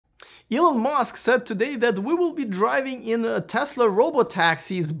Elon Musk said today that we will be driving in Tesla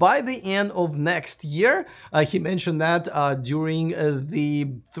Robotaxis by the end of next year. He mentioned that during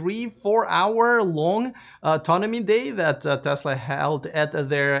the 3-4 hour long autonomy day that Tesla held at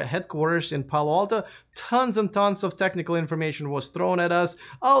their headquarters in Palo Alto. Tons and tons of technical information was thrown at us.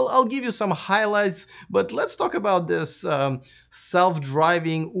 I'll give you some highlights, but let's talk about this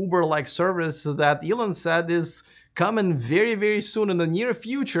self-driving Uber-like service that Elon said is coming very, very soon in the near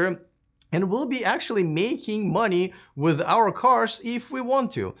future. And we'll be actually making money with our cars if we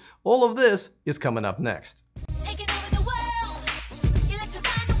want to. All of this is coming up next.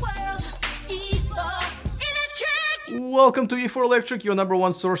 Welcome to E4 Electric, your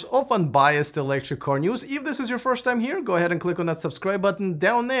 #1 source of unbiased electric car news. If this is your first time here, go ahead and click on that subscribe button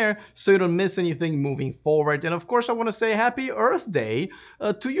down there so you don't miss anything moving forward. And of course, I want to say happy Earth Day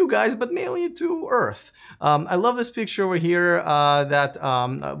to you guys, but mainly to Earth. I love this picture over here that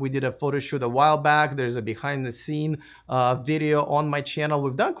we did a photo shoot a while back. There's a behind the scene video on my channel.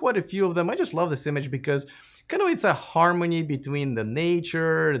 We've done quite a few of them. I just love this image because kind of it's a harmony between the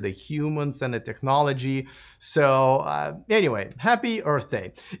nature, the humans, and the technology. So anyway, happy Earth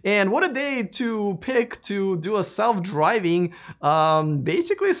Day. And what a day to pick to do a self-driving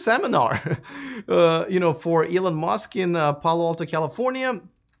basically seminar for Elon Musk in Palo Alto, California.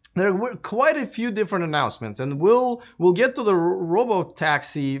 There were quite a few different announcements, and we'll get to the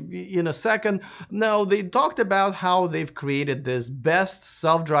Robotaxi in a second. Now, they talked about how they've created this best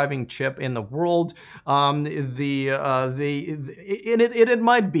self-driving chip in the world. It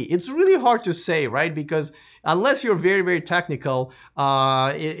might be. It's really hard to say, right? Because unless you're very, very technical,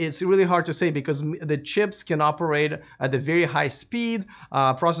 it's really hard to say because the chips can operate at a very high speed,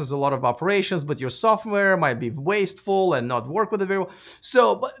 process a lot of operations, but your software might be wasteful and not work with it very well.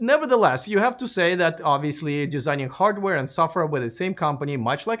 So, but nevertheless, you have to say that obviously designing hardware and software with the same company,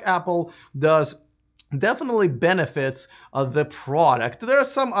 much like Apple does, definitely benefits the product. There are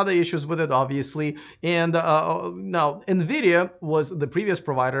some other issues with it, obviously. And now, NVIDIA was the previous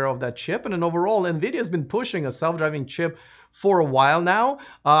provider of that chip. And then overall, NVIDIA has been pushing a self-driving chip for a while now.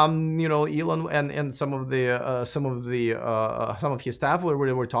 Elon and some of his staff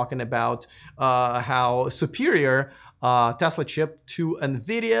were talking about how superior Tesla chip to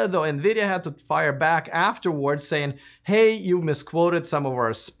NVIDIA, though NVIDIA had to fire back afterwards saying, hey, you misquoted some of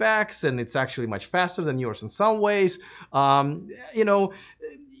our specs and it's actually much faster than yours in some ways. You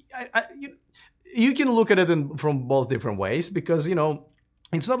can look at it from both different ways because,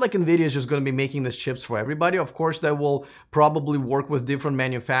 it's not like NVIDIA is just going to be making these chips for everybody. Of course, they will probably work with different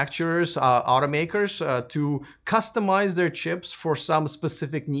manufacturers, automakers, to customize their chips for some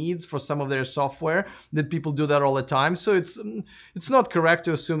specific needs for some of their software. That people do that all the time. So it's not correct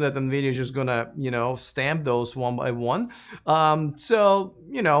to assume that NVIDIA is just going to, stamp those one by one.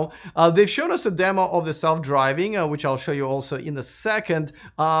 They've shown us a demo of the self-driving, which I'll show you also in a second.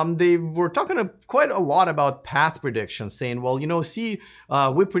 They were talking quite a lot about path prediction, saying, well,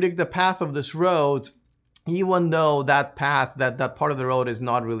 we predict the path of this road, even though that path, that part of the road is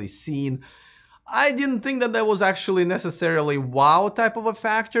not really seen. I didn't think that was actually necessarily wow type of a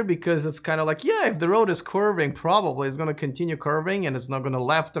factor because it's kind of like, yeah, if the road is curving, probably it's going to continue curving and it's not going to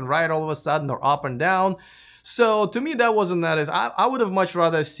left and right all of a sudden or up and down. So to me, that wasn't that. I would have much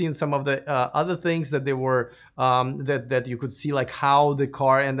rather seen some of the other things that they were that you could see, like how the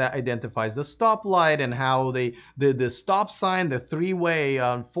car identifies the stoplight and how the stop sign, the 3-way,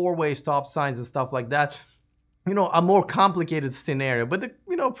 4-way stop signs and stuff like that. A more complicated scenario. But the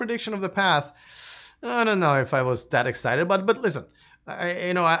prediction of the path, I don't know if I was that excited. But listen,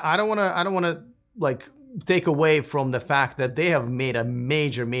 I don't want to like take away from the fact that they have made a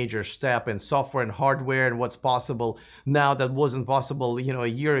major step in software and hardware, and what's possible now that wasn't possible a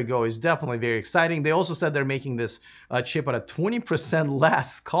year ago is definitely very exciting. They also said they're making this chip at a 20%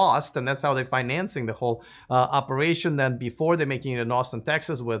 less cost, and that's how they're financing the whole operation than before. They're making it in Austin,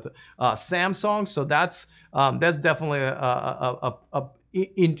 Texas with Samsung. So that's definitely a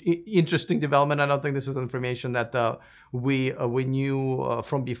interesting development. I don't think this is information that we knew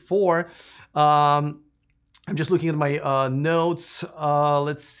from before. I'm just looking at my notes.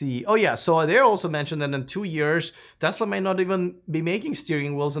 Let's see. Oh, yeah. So they also mentioned that in 2 years, Tesla may not even be making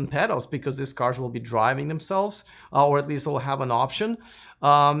steering wheels and pedals because these cars will be driving themselves, or at least will have an option.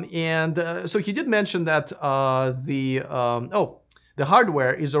 So he did mention that the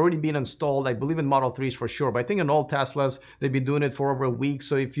hardware is already being installed, I believe, in Model 3s for sure. But I think in all Teslas, they've been doing it for over a week.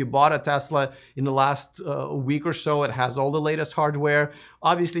 So if you bought a Tesla in the last week or so, it has all the latest hardware.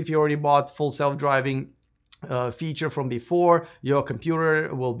 Obviously, if you already bought full self-driving feature from before, your computer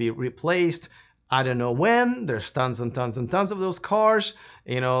will be replaced. I don't know when. There's tons and tons and tons of those cars.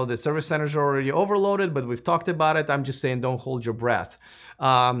 The service centers are already overloaded, but we've talked about it. I'm just saying, don't hold your breath.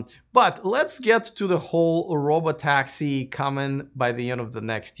 But let's get to the whole robotaxi coming by the end of the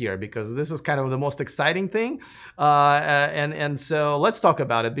next year, because this is kind of the most exciting thing. And so let's talk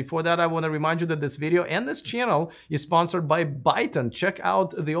about it. Before that, I want to remind you that this video and this channel is sponsored by Byton. Check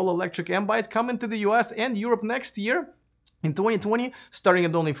out the all-electric M-Byte coming to the US and Europe next year. In 2020, starting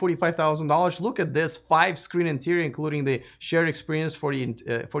at only $45,000. Look at this 5-screen interior, including the shared experience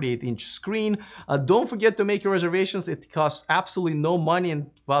 48-inch screen. Don't forget to make your reservations. It costs absolutely no money and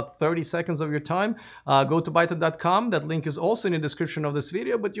about 30 seconds of your time. Go to byton.com. That link is also in the description of this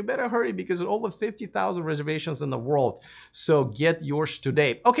video, but you better hurry because there are over 50,000 reservations in the world. So get yours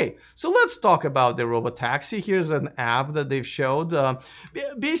today. Okay, so let's talk about the Robotaxi. Here's an app that they've showed.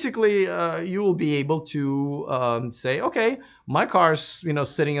 Basically, you will be able to say, okay, my car's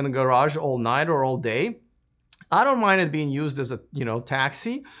sitting in the garage all night or all day. I don't mind it being used as a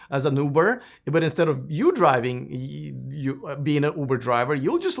taxi, as an Uber, but instead of you driving, you being an Uber driver,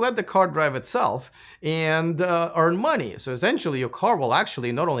 you'll just let the car drive itself and earn money. So essentially, your car will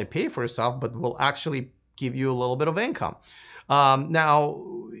actually not only pay for itself, but will actually give you a little bit of income. Now,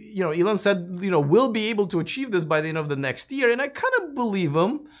 Elon said, we'll be able to achieve this by the end of the next year, and I kind of believe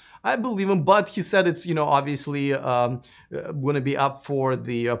him. But he said it's obviously going to be up for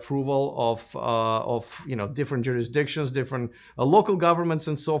the approval of different jurisdictions, different local governments,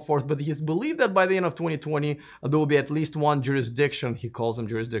 and so forth. But he's believed that by the end of 2020 there will be at least one jurisdiction, he calls them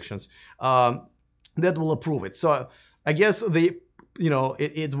jurisdictions, that will approve it. So I guess it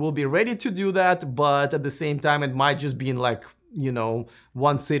will be ready to do that, but at the same time it might just be in like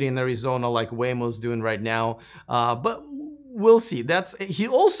one city in Arizona like Waymo's doing right now. But we'll see. He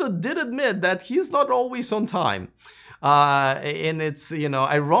also did admit that he's not always on time. And it's,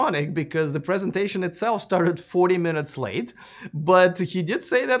 ironic because the presentation itself started 40 minutes late. But he did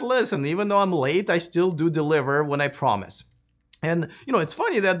say that, listen, even though I'm late, I still do deliver when I promise. And, it's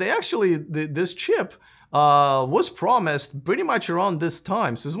funny that they actually, this chip was promised pretty much around this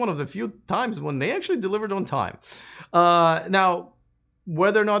time. So it's one of the few times when they actually delivered on time. Now,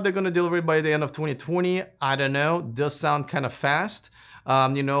 whether or not they're going to deliver it by the end of 2020, I don't know. Does sound kind of fast.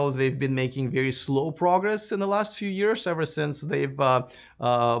 They've been making very slow progress in the last few years, ever since they've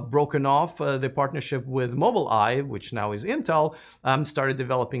broken off the partnership with Mobileye, which now is Intel, started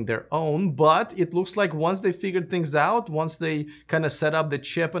developing their own. But it looks like once they figured things out, once they kind of set up the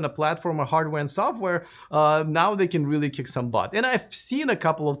chip and a platform of hardware and software, now they can really kick some butt. And I've seen a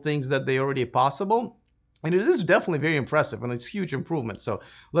couple of things that they already possible. And it is definitely very impressive, and it's huge improvement. So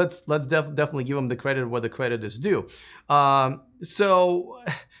let's definitely give them the credit where the credit is due. So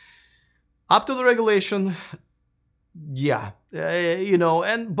up to the regulation, yeah,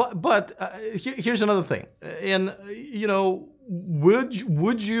 but here's another thing. And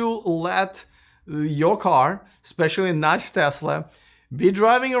would you let your car, especially not Tesla, be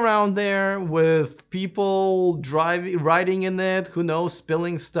driving around there with people riding in it, who knows,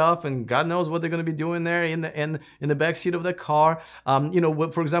 spilling stuff, and God knows what they're going to be doing there in the back seat of the car.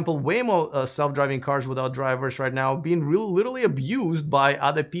 For example, Waymo self-driving cars without drivers right now being literally abused by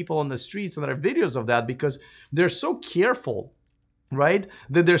other people on the streets, and there are videos of that because they're so careful, right,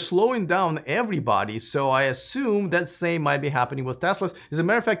 that they're slowing down everybody. So I assume that same might be happening with Teslas. As a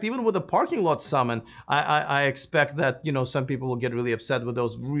matter of fact, even with the parking lot summon, I expect that some people will get really upset with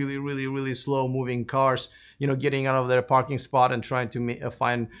those really, really, really slow moving cars, getting out of their parking spot and trying to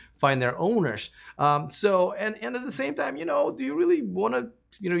find their owners. So and at the same time, do you really want to,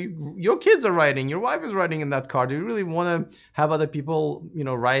 your kids are riding, your wife is riding in that car, do you really want to have other people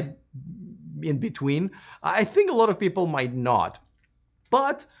ride in between? I think a lot of people might not.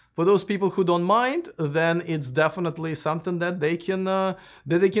 But for those people who don't mind, then it's definitely something that they can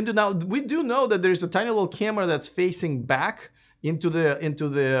do. Now, we do know that there's a tiny little camera that's facing back into the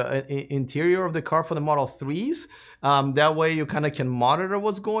interior of the car for the Model 3s. That way you kind of can monitor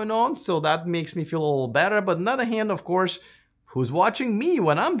what's going on. So that makes me feel a little better. But on the other hand, of course, who's watching me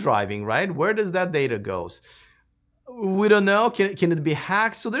when I'm driving, right? Where does that data goes? We don't know. Can it be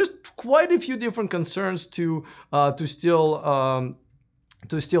hacked? So there's quite a few different concerns to still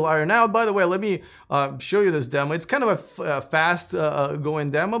iron out. By the way, let me show you this demo. It's kind of a fast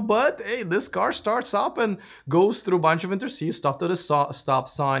going demo, but hey, this car starts up and goes through a bunch of interseats, stopped at a stop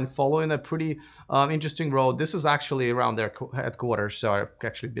sign, following a pretty interesting road. This is actually around their headquarters, so I've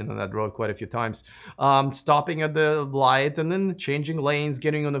actually been on that road quite a few times. Stopping at the light and then changing lanes,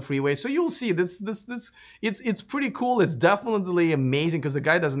 getting on the freeway. So you'll see this it's pretty cool. It's definitely amazing because the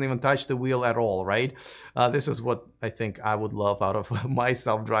guy doesn't even touch the wheel at all, right? This is what I think I would love out of my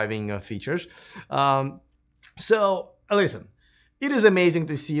self-driving features. So listen, it is amazing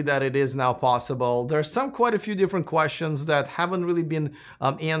to see that it is now possible. There's quite a few different questions that haven't really been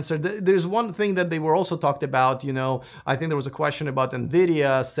answered. There's one thing that they were also talked about, I think there was a question about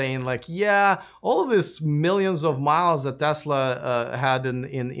NVIDIA saying like, yeah, all of this millions of miles that Tesla had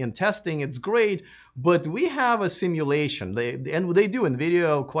in testing, it's great, but we have a simulation. And they do,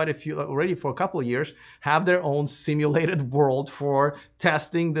 NVIDIA, quite a few already for a couple of years, have their own simulated world for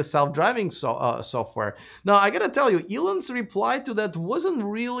testing the self-driving software. Now, I gotta tell you, Elon's reply to that wasn't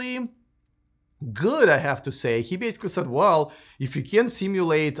really good, I have to say. He basically said, well, if you can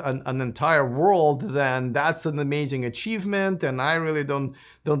simulate an entire world, then that's an amazing achievement, and I really don't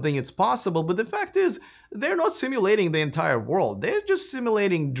think it's possible. But the fact is, they're not simulating the entire world. They're just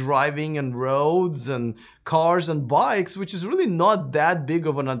simulating driving and roads and cars and bikes, which is really not that big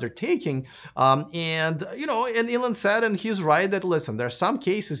of an undertaking. And Elon said, and he's right, that listen, there are some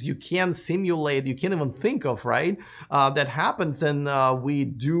cases you can simulate, you can't even think of, right? That happens, and we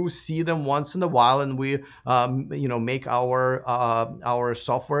do see them once in a while, and we make our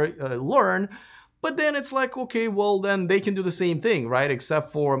software learn. But then it's like, okay, well, then they can do the same thing, right?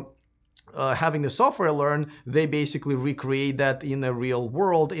 Except for having the software learn, they basically recreate that in a real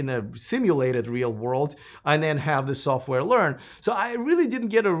world, in a simulated real world, and then have the software learn. So I really didn't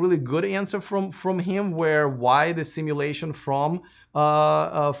get a really good answer from him why the simulation from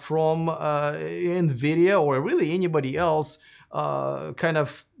NVIDIA or really anybody else kind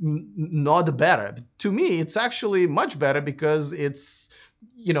of not better. To me, it's actually much better because it's,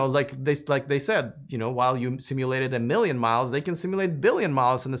 like they said, while you simulated 1 million miles, they can simulate 1 billion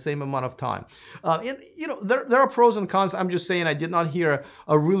miles in the same amount of time. And there are pros and cons. I'm just saying I did not hear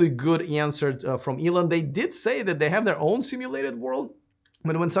a really good answer from Elon. They did say that they have their own simulated world,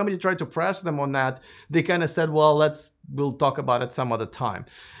 but when somebody tried to press them on that, they kind of said, well, we'll talk about it some other time.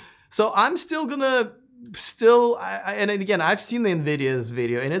 So I'm still gonna and again, I've seen the NVIDIA's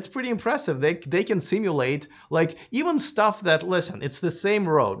video, and it's pretty impressive. They can simulate like even stuff that, listen, it's the same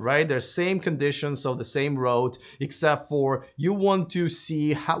road, right? There's same conditions of the same road, except for you want to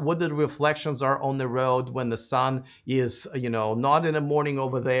see what the reflections are on the road when the sun is, not in the morning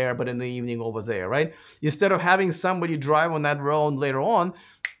over there, but in the evening over there, right? Instead of having somebody drive on that road later on,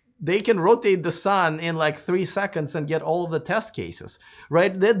 they can rotate the sun in like 3 seconds and get all of the test cases,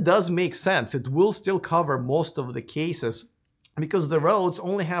 right? That does make sense. It will still cover most of the cases because the roads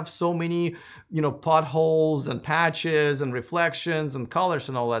only have so many, potholes and patches and reflections and colors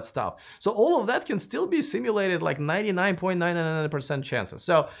and all that stuff. So all of that can still be simulated like 99.99% chances.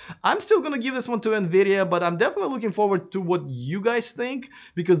 So I'm still going to give this one to NVIDIA, but I'm definitely looking forward to what you guys think,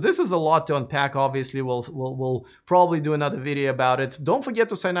 because this is a lot to unpack. Obviously, we'll probably do another video about it. Don't forget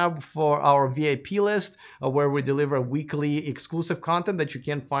to sign up for our VIP list where we deliver weekly exclusive content that you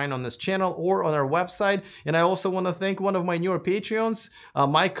can find on this channel or on our website. And I also want to thank one of my newer Patreons,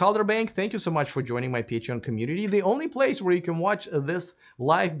 Mike Calderbank. Thank you so much for joining my Patreon community, the only place where you can watch this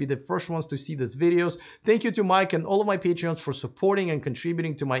live, be the first ones to see these videos. Thank you to Mike and all of my Patreons for supporting and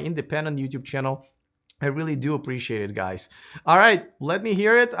contributing to my independent YouTube channel. I really do appreciate it, guys. All right, let me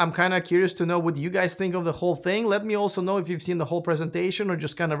hear it. I'm kind of curious to know what you guys think of the whole thing. Let me also know if you've seen the whole presentation or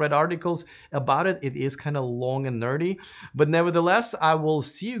just kind of read articles about it. It is kind of long and nerdy, but nevertheless, I will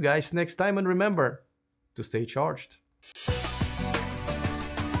see you guys next time, and remember to stay charged.